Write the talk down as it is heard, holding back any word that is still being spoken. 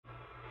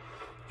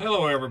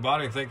Hello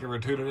everybody, thank you for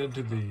tuning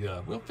into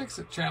the We'll Fix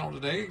It channel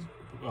today.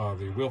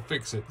 The We'll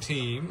Fix It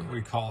team,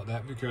 we call it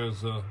that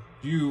because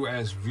you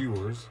as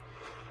viewers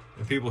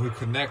and people who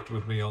connect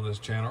with me on this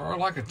channel are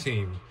like a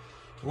team.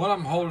 What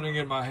I'm holding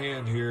in my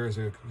hand here is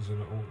an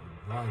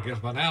I guess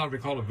by now it'd be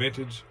called a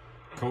vintage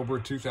Cobra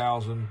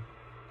 2000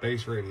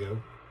 bass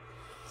radio.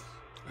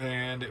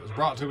 And it was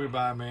brought to me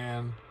by a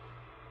man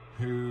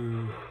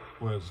who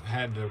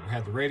had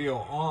the radio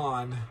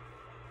on,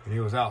 and he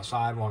was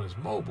outside on his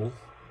mobile,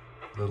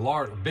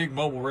 the big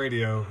mobile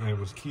radio, and it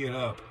was keying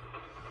up.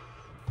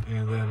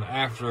 And then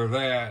after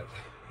that,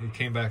 he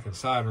came back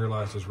inside and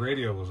realized his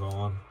radio was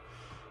on,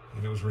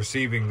 and it was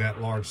receiving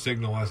that large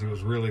signal as he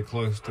was really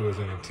close to his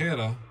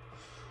antenna.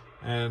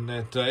 And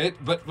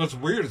but what's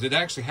weird is it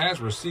actually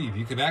has receive.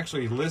 You can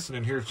actually listen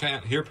and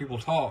hear people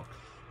talk,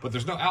 but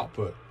there's no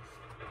output.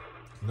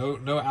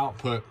 No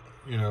output,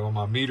 on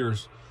my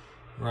meters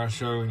where I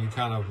show you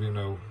kind of,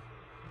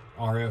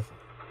 RF,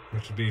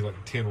 which would be like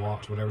 10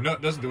 watts, whatever. No,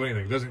 it doesn't do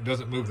anything. It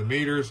doesn't move the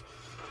meters.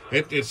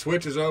 It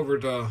switches over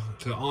to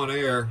on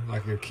air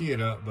like you're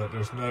keying up, but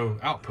there's no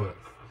output.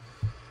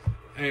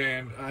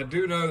 And I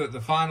do know that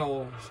the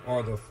finals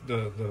or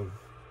the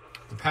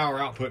power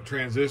output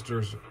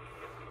transistors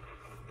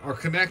are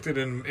connected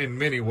in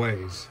many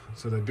ways,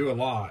 so they do a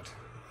lot.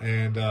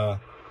 And I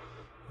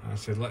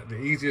said the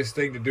easiest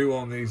thing to do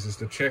on these is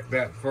to check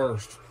that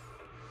first,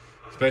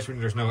 especially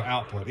when there's no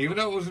output. Even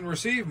though it was in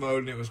receive mode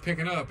and it was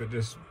picking up, it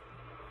just,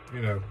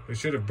 it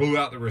should have blew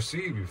out the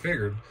receive, you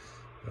figured.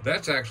 But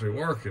that's actually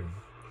working.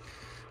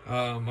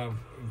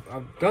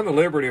 I've done the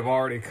liberty of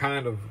already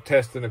kind of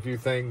testing a few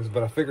things,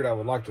 but I figured I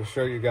would like to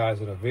show you guys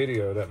in a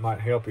video that might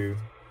help you.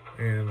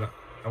 And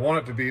I want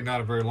it to be not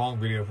a very long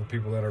video for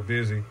people that are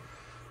busy.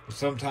 But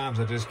sometimes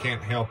I just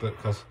can't help it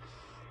because,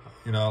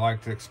 I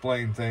like to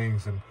explain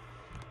things. And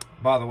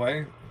by the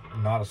way,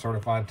 I'm not a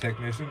certified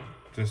technician.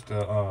 Just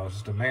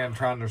a man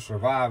trying to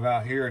survive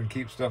out here and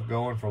keep stuff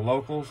going for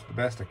locals the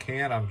best I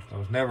can. I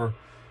was never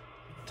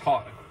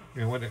taught,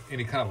 went to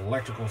any kind of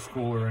electrical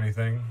school or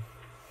anything.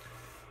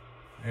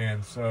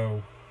 And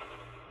so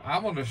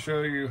I'm going to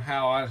show you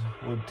how I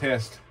would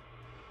test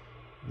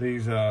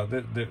these.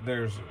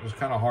 It's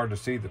kind of hard to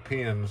see the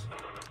pins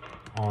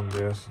on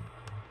this,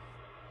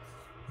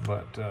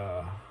 but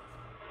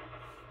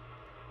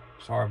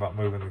sorry about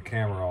moving the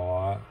camera a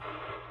lot.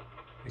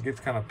 It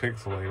gets kind of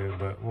pixelated,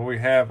 but what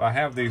I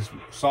have these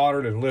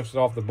soldered and lifted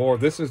off the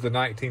board. This is the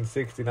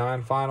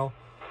 1969 final,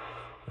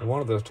 and one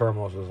of those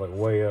terminals is like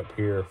way up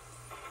here.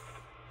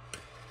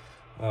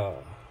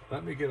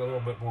 Let me get a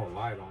little bit more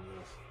light on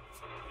this.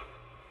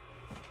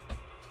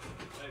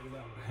 Maybe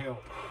that would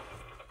help,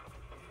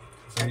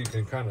 so you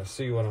can kind of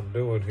see what I'm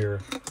doing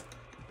here.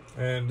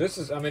 And this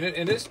is, and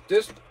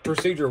this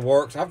procedure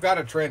works. I've got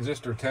a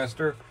transistor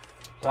tester,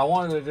 but I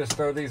wanted to just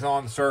throw these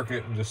on the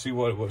circuit and just see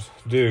what it was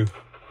do.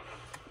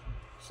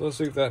 So let's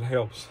see if that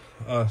helps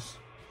us.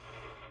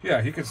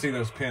 Yeah, you can see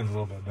those pins a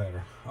little bit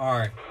better. All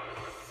right.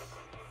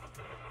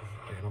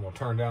 And I'm going to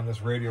turn down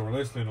this radio. We're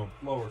listening to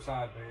lower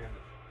sideband.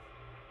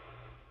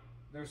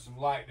 There's some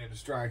lightning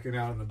striking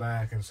out in the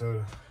back, and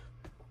so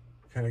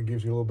it kind of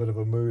gives you a little bit of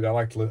a mood. I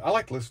like to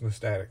listen to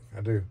static.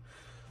 I do.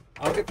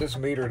 I'll get this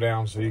meter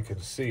down so you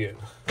can see it.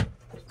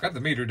 I've got the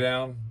meter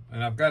down,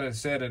 and I've got it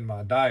set in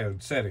my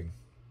diode setting.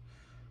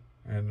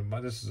 And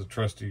this is a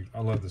trusty,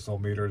 I love this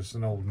old meter. It's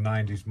an old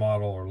 90s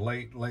model or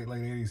late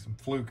 80s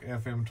Fluke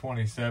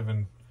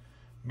FM27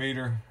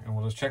 meter. And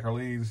we'll just check our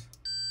leads.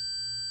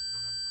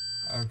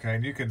 Okay,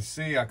 and you can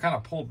see I kind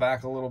of pulled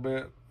back a little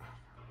bit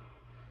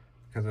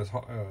because it's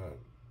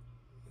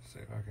let's see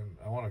if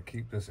I want to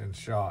keep this in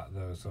shot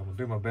though, so I'm gonna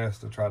do my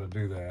best to try to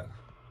do that.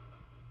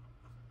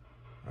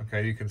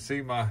 Okay, you can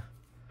see my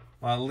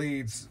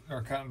leads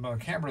are kind of, my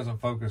camera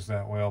doesn't focus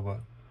that well,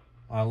 but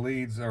my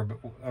leads are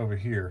over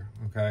here,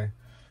 okay?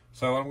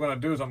 So what I'm going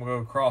to do is I'm going to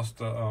go across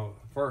the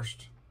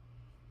first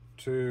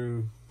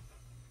two.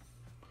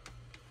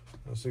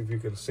 Let's see if you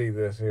can see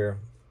this here.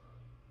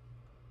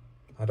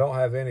 I don't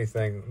have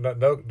anything.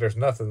 No, there's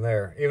nothing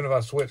there. Even if I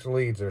switch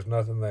leads, there's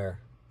nothing there.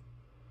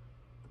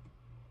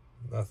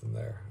 Nothing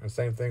there. And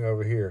same thing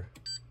over here.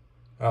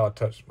 Oh, I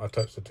touched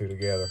the two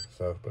together.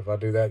 So, but if I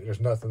do that,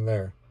 there's nothing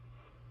there.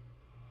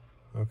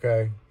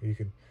 Okay, you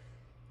can.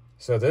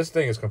 So this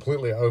thing is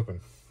completely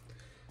open.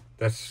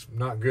 That's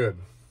not good.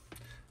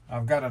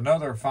 I've got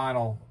another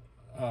final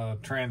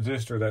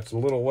transistor that's a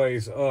little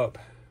ways up,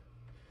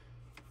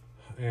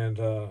 and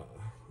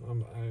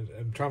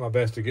I'm trying my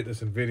best to get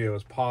this in video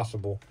as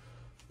possible,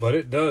 but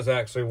it does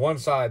actually, one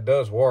side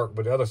does work,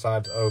 but the other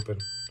side's open.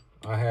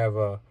 I have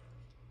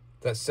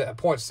that set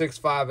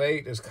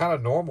 0.658 is kind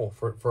of normal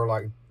for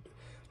like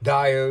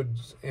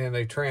diodes in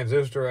a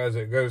transistor as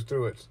it goes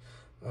through its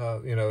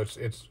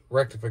its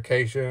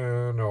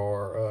rectification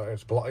or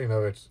its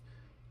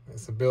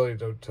ability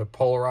to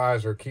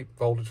polarize or keep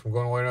voltage from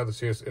going away another.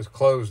 See, it's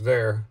closed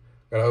there.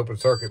 Got an open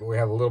circuit, but we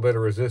have a little bit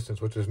of resistance,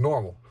 which is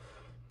normal.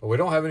 But we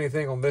don't have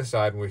anything on this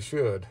side, and we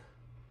should.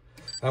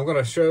 I'm going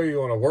to show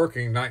you on a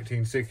working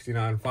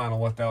 1969 final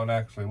what that would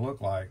actually look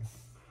like.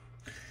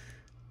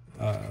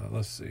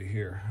 let's see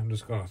here. I'm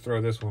just going to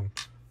throw this one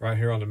right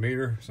here on the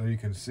meter so you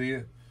can see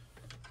it.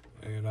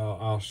 And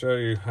I'll show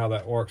you how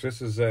that works.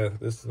 This is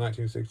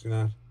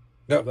 1969.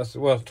 No, that's,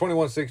 well,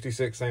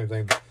 2166, same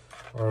thing.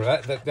 Or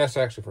that's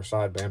actually for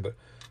sideband, but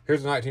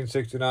here's the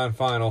 1969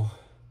 final,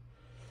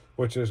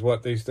 which is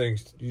what these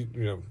things you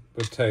know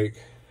would take.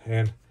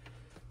 And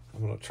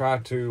I'm gonna try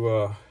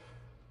to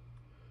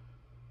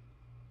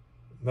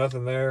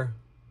nothing there.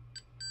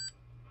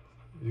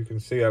 You can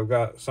see I've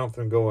got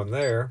something going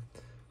there,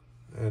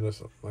 and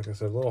it's, like I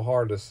said, a little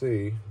hard to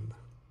see.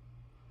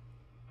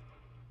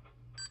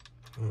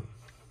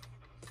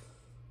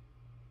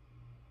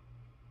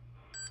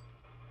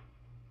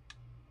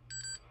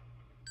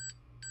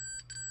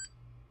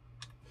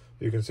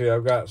 You can see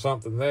I've got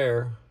something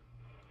there,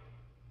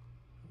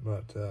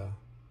 but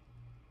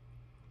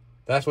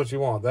that's what you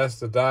want. That's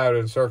the diode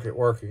and circuit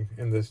working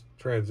in this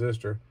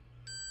transistor.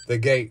 The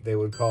gate, they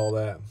would call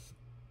that.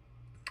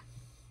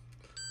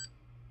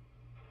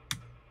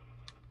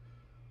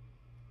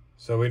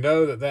 So we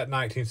know that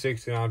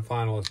 1969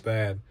 final is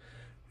bad.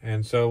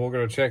 And so we're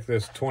going to check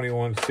this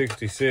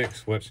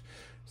 2166, which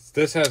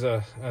this has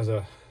a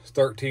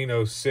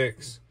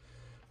 1306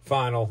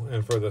 final.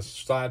 And for the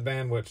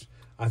sideband, which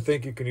I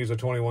think you can use a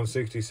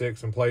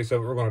 2166 in place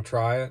of it. We're going to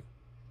try it.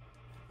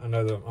 I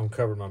know that I'm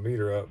covering my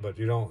meter up, but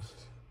you don't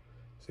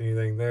see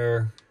anything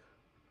there.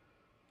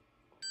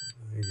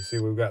 You can see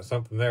we've got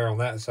something there on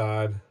that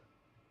side.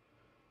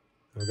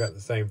 We've got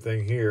the same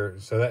thing here.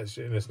 So that's,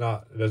 and it's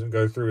not, it doesn't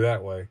go through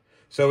that way.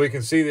 So we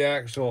can see the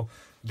actual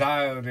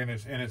diode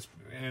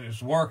and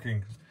it's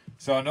working.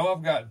 So I know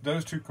I've got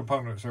those two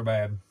components are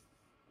bad.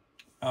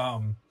 I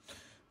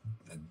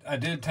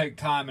did take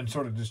time and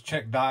sort of just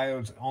check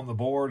diodes on the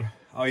board.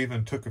 I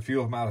even took a few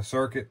of them out of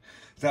circuit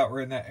that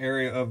were in that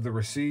area of the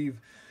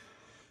receive,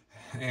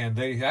 and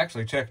they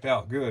actually checked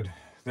out good.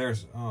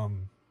 There's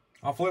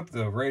I'll flip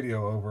the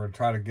radio over and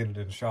try to get it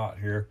in shot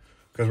here,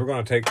 because we're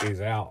going to take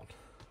these out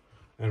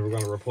and we're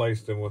going to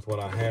replace them with what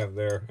I have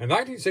there. And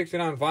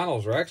 1969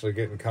 finals are actually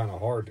getting kind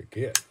of hard to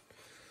get.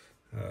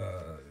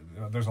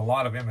 There's a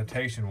lot of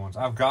imitation ones.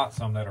 I've got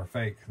some that are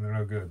fake and they're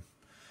no good.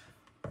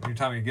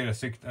 Anytime you get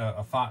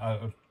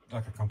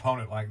like a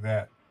component like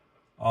that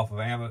off of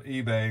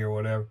eBay or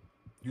whatever,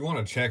 you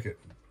want to check it,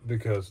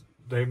 because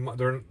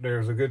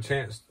there's a good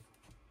chance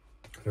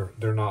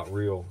they're not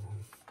real.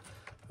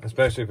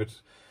 Especially if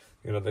it's,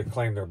 you know, they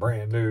claim they're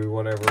brand new,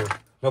 whatever.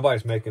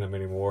 Nobody's making them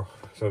anymore,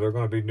 so they're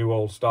going to be new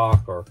old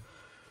stock or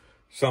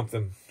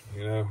something,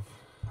 you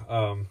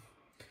know.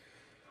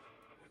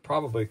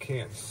 Probably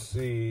can't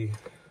see.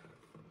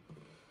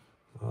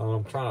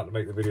 I'm trying not to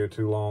make the video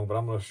too long, but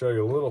I'm going to show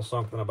you a little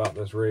something about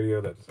this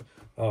radio that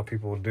a lot of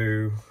people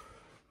do.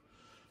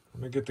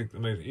 Let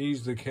me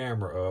ease the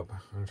camera up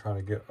and try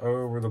to get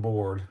over the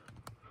board.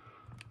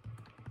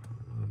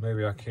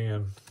 Maybe I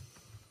can.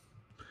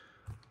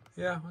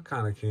 Yeah, I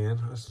kind of can.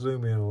 Let's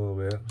zoom in a little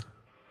bit.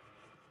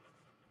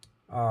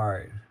 All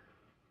right.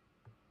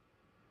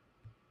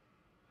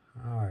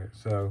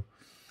 So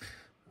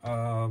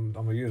I'm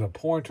going to use a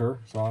pointer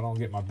so I don't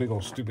get my big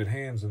old stupid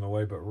hands in the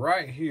way. But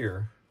right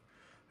here,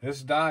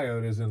 this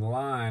diode is in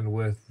line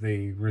with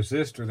the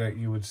resistor that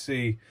you would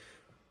see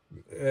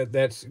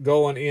that's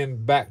going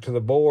in back to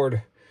the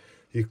board.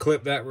 You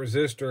clip that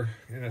resistor,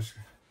 and if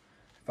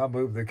I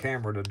move the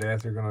camera to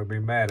death, you're going to be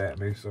mad at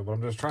me. So, but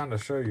I'm just trying to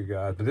show you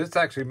guys. But this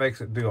actually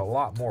makes it do a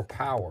lot more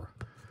power.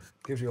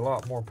 Gives you a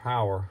lot more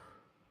power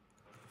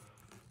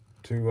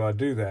to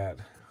do that.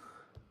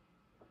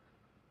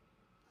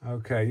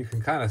 Okay, you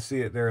can kind of see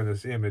it there in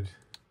this image.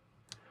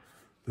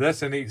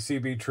 That's a neat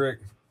CB trick.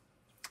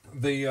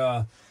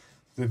 The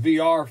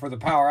VR for the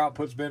power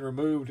output's been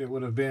removed. It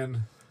would have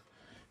been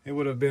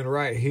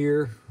right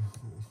here.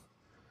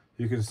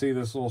 You can see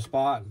this little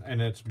spot,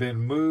 and it's been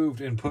moved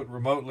and put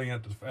remotely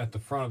at the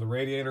front of the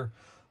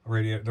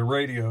the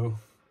radio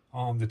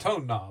on the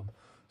tone knob,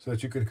 so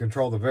that you can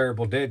control the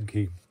variable dead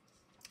key.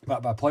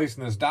 But by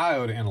placing this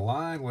diode in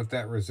line with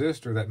that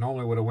resistor that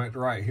normally would have went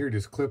right here,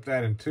 just clip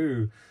that in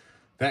two.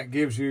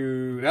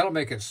 That'll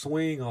make it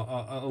swing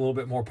a little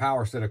bit more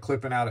power. Instead of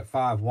clipping out at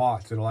 5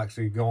 watts, it'll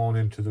actually go on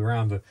into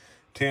around the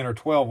 10 or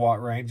 12 watt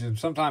range. And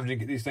sometimes you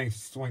get these things to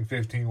swing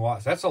 15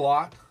 watts. That's a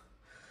lot.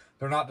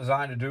 They're not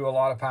designed to do a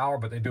lot of power,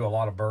 but they do a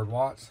lot of bird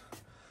watts.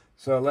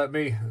 So let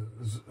me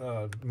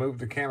move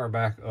the camera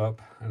back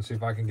up and see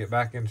if I can get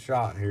back in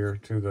shot here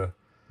to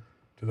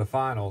the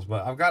finals.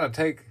 But I've got to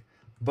take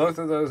both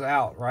of those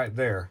out right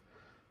there.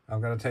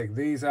 I've got to take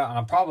these out, and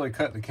I'll probably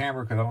cut the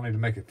camera because I don't need to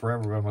make it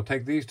forever. But I'm going to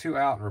take these two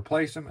out and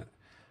replace them.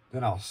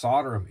 Then I'll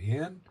solder them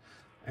in,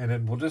 and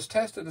then we'll just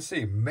test it to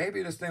see.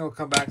 Maybe this thing will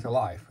come back to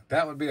life.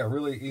 That would be a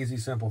really easy,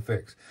 simple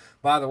fix.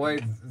 By the way,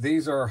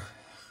 these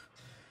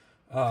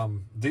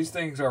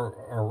things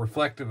are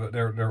reflective.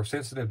 They're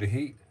sensitive to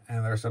heat,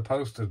 and they're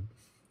supposed to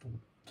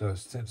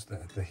sense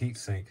the heat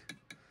sink.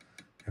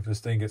 If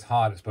this thing gets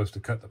hot, it's supposed to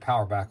cut the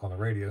power back on the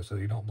radio so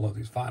you don't blow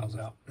these finals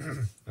out.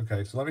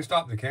 Okay, so let me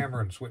stop the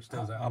camera and switch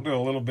those out. I'll do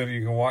a little bit.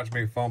 You can watch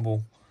me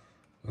fumble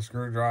the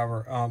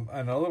screwdriver.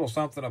 And a little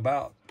something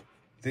about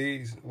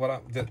these,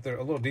 there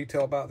a little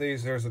detail about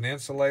these. There's an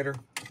insulator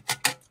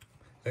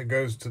that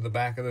goes to the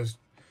back of this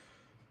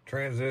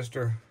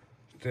transistor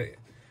to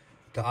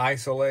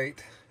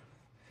isolate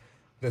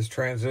this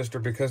transistor,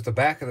 because the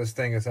back of this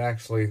thing is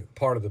actually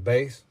part of the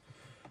base,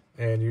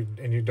 and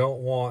you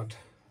don't want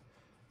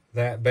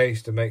that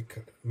base to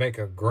make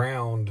a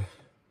ground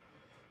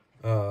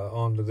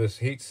onto this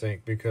heat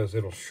sink, because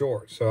it'll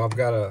short. So I've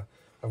got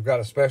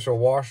a special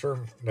washer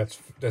that's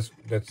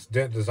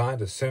designed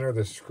to center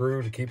this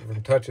screw to keep it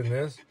from touching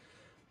this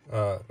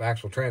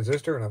actual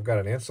transistor, and I've got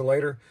an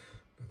insulator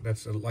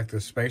that's like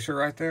this spacer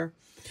right there.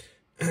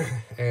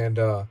 And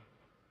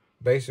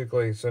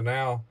basically, so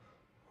now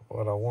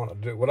what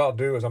I'll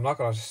do is I'm not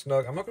going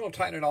to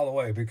tighten it all the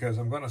way, because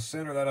I'm going to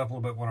center that up a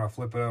little bit when I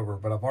flip it over,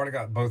 but I've already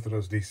got both of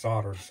those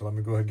desoldered, so let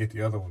me go ahead and get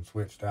the other one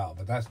switched out.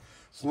 But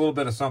it's a little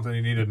bit of something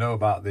you need to know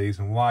about these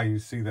and why you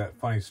see that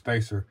funny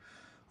spacer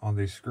on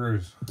these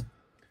screws.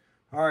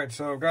 All right,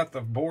 so I've got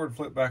the board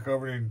flipped back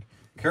over, and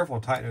careful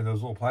tightening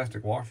those little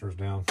plastic washers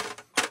down.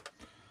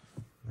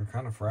 They're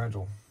kind of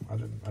fragile. I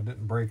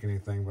didn't break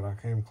anything, but I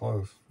came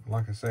close.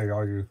 Like I say,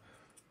 all you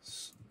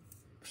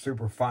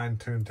super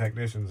fine-tuned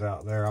technicians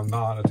out there, I'm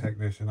not a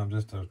technician. I'm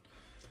just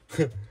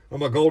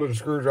I'm a golden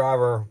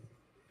screwdriver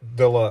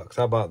deluxe.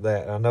 How about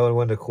that? I know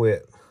when to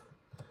quit.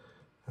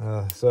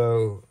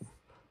 So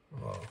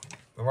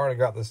I've already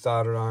got the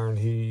soldered iron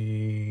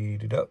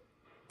heated up.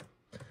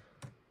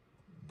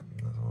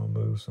 I'll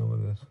move some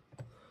of this.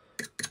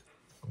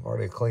 I've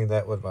already cleaned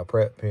that with my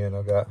prep pen.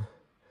 I've got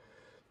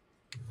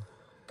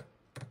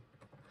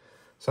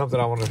something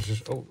I want to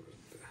just, let's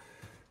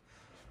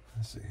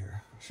see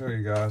here. I'll show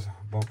you guys.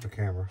 Bump the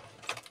camera.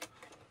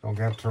 Don't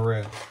get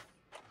Tourette.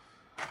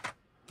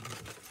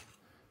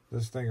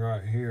 This thing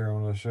right here I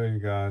want to show you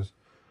guys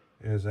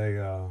is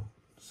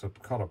it's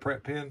called a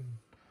prep pin.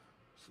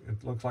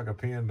 It looks like a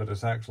pin, but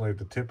it's actually,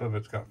 the tip of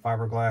it's got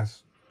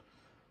fiberglass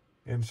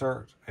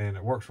inserts, and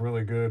it works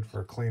really good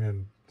for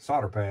cleaning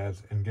solder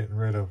pads and getting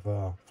rid of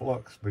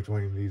flux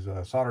between these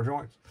solder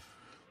joints.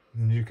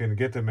 And you can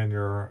get them in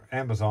your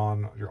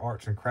Amazon, your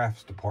arts and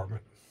crafts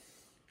department.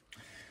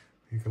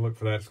 You can look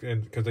for that,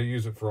 because they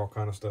use it for all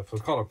kind of stuff. So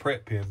it's called a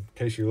prep pin, in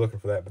case you're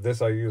looking for that. But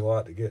this I use a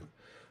lot to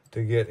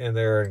get in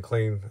there and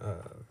clean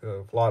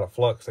a lot of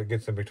flux that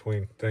gets in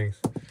between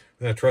things.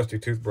 And a trusty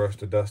toothbrush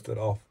to dust it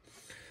off.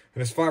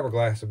 And it's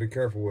fiberglass, so be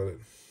careful with it.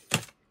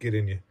 Get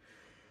in you.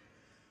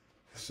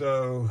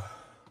 So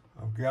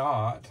I've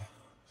got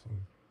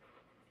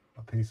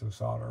a piece of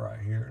solder right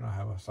here, and I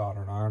have a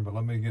soldering iron. But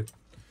let me get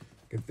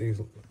these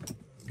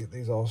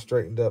all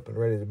straightened up and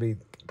ready to be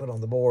put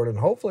on the board, and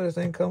hopefully this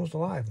thing comes to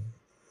life.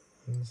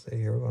 Let's see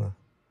here.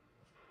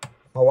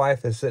 My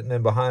wife is sitting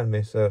in behind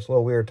me, so it's a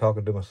little weird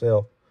talking to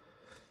myself.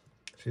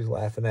 She's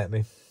laughing at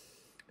me.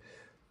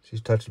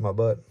 She's touching my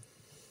butt.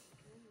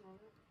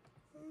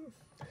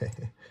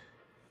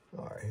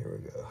 All right, here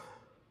we go.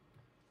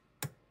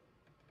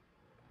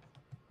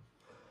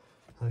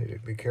 I need to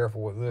be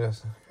careful with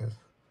this, because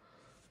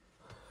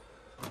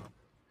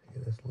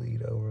get this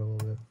lead over a little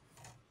bit.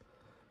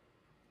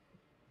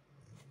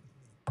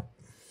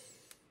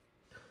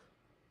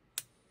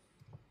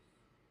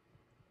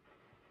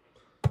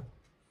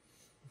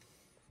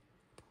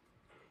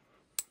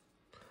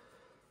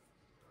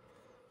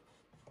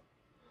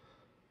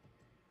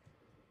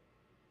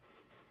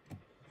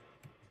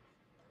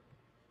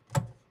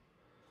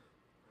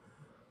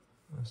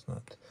 That's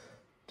not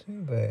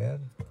too bad.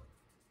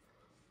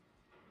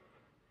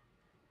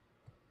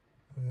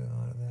 We got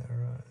all of that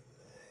right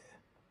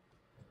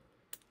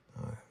there.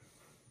 All right.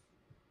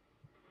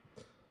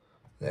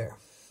 There.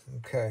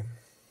 Okay.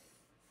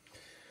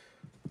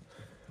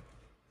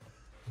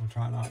 We'll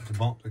try not to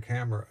bump the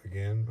camera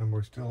again. And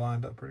we're still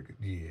lined up pretty good.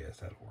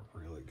 Yes, that'll work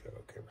really good.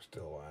 Okay, we're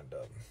still lined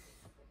up.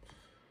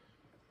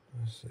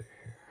 Let's see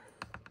here.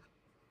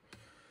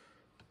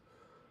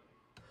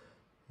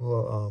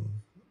 Well,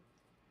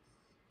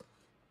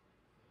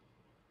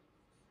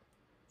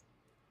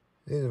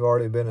 these have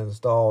already been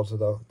installed,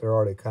 so they're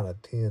already kind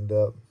of tinned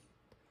up.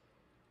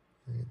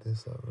 Get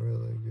this up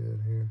really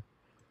good here.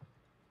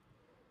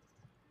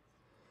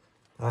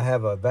 I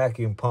have a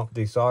vacuum pump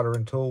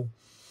desoldering tool,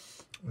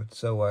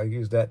 so I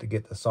use that to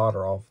get the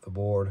solder off the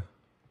board.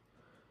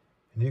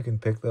 And you can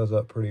pick those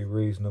up pretty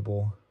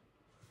reasonable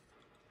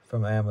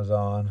from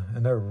Amazon,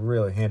 and they're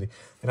really handy.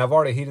 And I've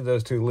already heated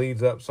those two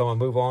leads up, so I'm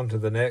gonna move on to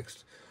the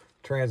next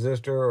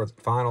transistor or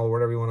final, or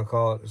whatever you want to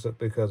call it,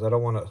 because I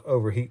don't want to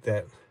overheat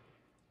that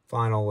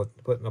final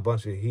with putting a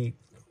bunch of heat.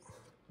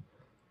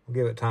 We'll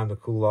give it time to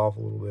cool off a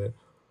little bit.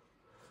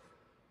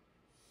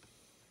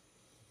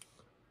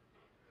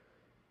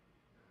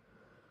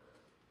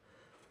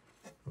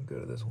 I'll go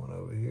to this one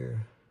over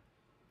here.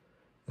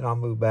 Then I'll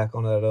move back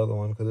on that other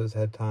one, because it's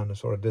had time to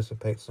sort of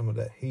dissipate some of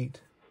that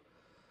heat.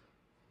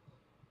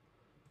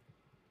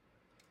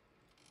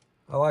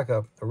 I like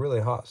a really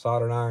hot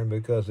soldering iron,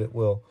 because it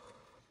will,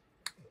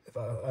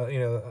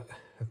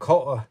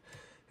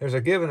 if there's a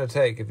give and a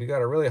take. If you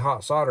got a really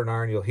hot soldering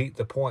iron, you'll heat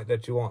the point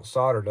that you want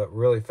soldered up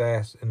really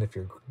fast. And if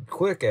you're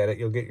quick at it,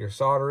 you'll get your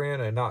solder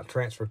in and not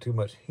transfer too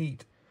much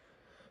heat.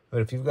 But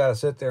if you've got to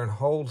sit there and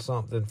hold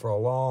something for a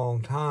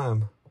long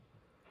time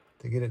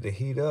to get it to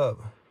heat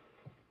up,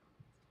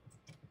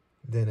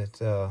 then it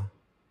kind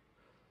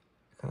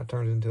of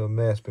turns into a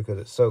mess because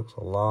it soaks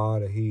a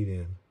lot of heat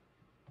in.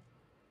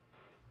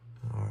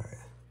 All right.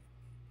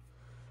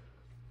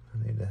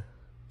 I need to,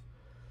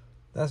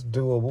 that's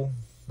doable,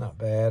 not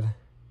bad.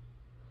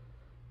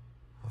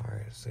 All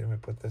right, let's see, let me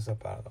put this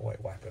up out of the way,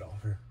 wipe it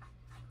off here.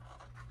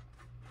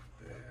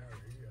 There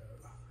we go.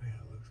 Yeah,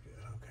 it looks good,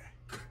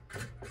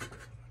 okay.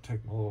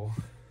 Take my little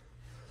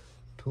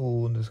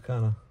tool and just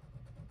kind of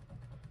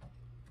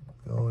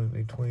go in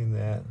between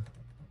that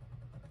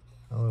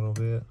a little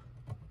bit.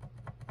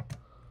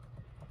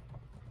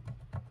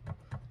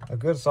 A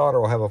good solder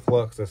will have a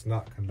flux that's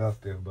not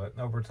conductive, but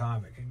over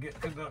time it can get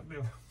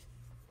conductive.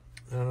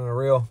 And in a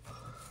real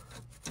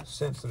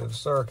sensitive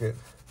circuit,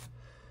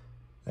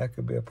 that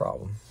could be a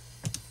problem.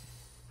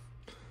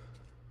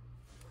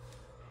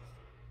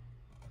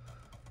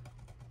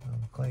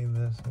 I'll clean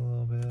this a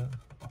little bit.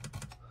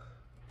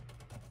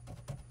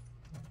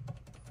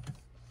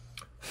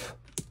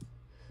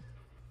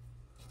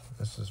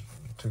 This is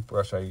a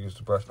toothbrush I use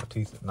to brush my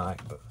teeth at night,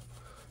 but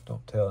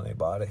don't tell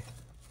anybody.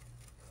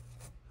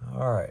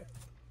 All right.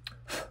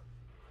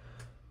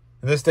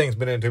 And this thing's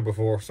been into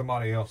before.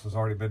 Somebody else has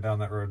already been down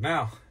that road.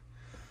 Now,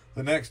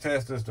 the next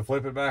test is to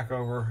flip it back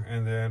over,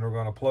 and then we're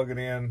going to plug it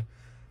in,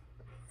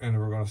 and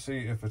we're going to see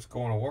if it's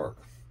going to work.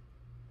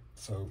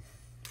 So,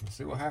 let's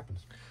see what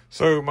happens.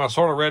 So, my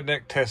sort of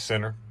redneck test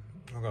center,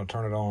 I'm going to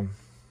turn it on.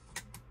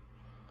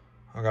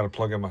 I've got to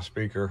plug in my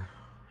speaker,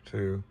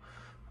 too.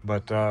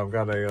 But I've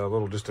got a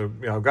little,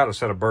 I've got a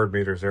set of bird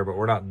meters there, but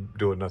we're not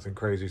doing nothing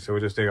crazy. So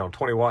we just need on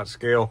 20-watt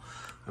scale,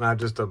 and I have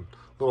just a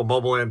little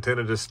mobile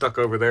antenna just stuck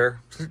over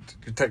there.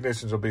 The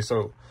technicians will be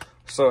so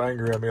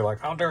angry at me, like,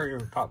 how dare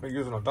you not be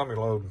using a dummy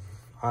load?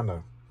 I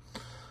know.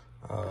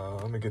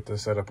 Let me get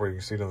this set up where you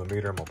can see it on the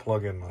meter. I'm gonna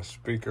plug in my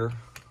speaker.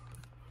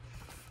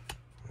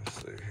 Let's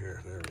see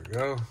here. There we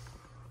go.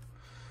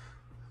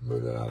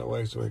 Move that out of the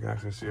way so we can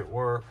actually see it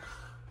work.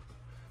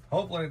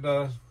 Hopefully it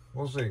does.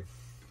 We'll see.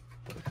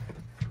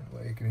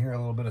 You can hear a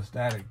little bit of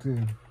static too.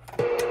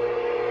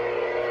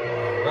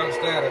 Got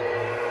static.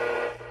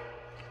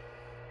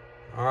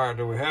 All right,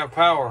 do we have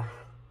power?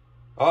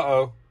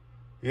 Uh-oh.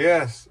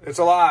 Yes, it's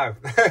alive.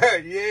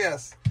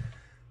 Yes.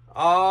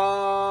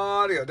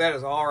 Audio, that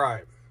is all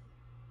right.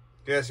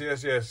 Yes,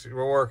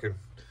 we're working.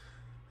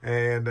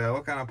 And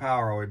what kind of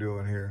power are we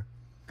doing here?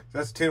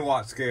 That's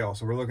 10-watt scale,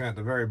 so we're looking at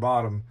the very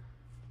bottom.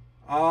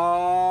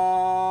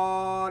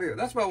 Audio,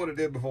 that's about what it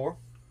did before.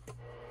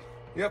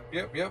 Yep.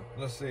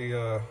 Let's see,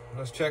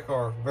 let's check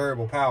our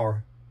variable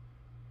power.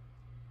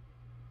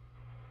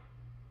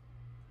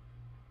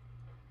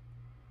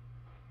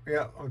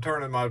 Yeah, I'm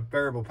turning my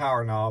variable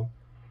power knob.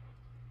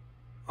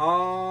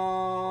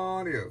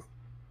 Audio.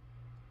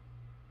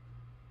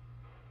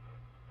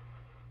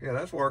 Yeah,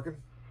 that's working.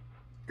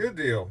 Good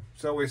deal.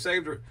 So we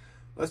saved it.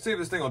 Let's see if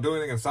this thing will do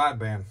anything in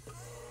sideband.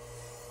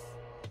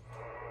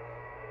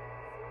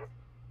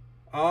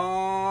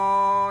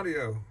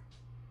 Audio.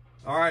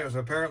 All right, so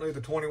apparently the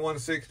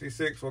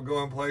 2166 will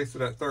go in place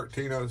at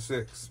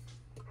 1306.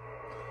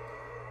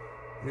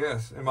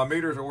 Yes, and my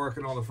meters are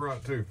working on the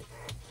front too.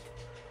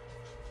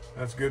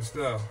 That's good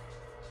stuff.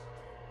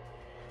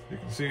 You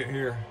can see it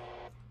here.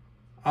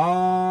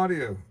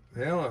 Audio.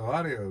 Hello,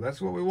 audio. That's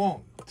what we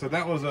want. So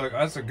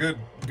that's a good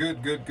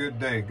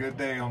day. Good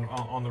day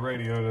on the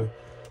radio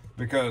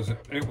because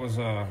it was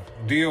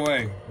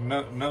DOA.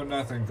 No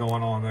nothing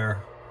going on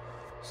there.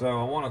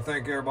 So I want to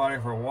thank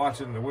everybody for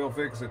watching the We'll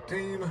Fix It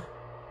team.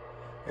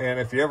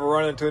 And if you ever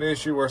run into an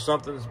issue where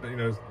something's,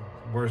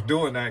 where it's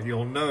doing that,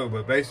 you'll know.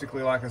 But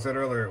basically, like I said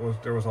earlier,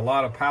 there was a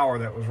lot of power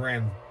that was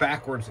ran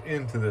backwards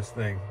into this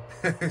thing.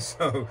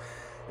 So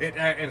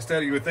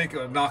instead you would think it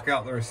would knock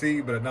out the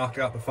receive, but it knocked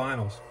out the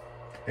finals.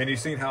 And you've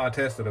seen how I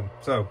tested them.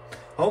 So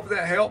hope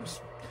that helps.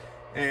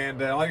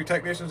 And all you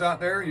technicians out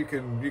there, you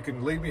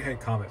can leave me hate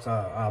comments.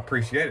 I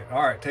appreciate it.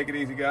 All right, take it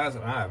easy, guys,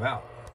 and I am out.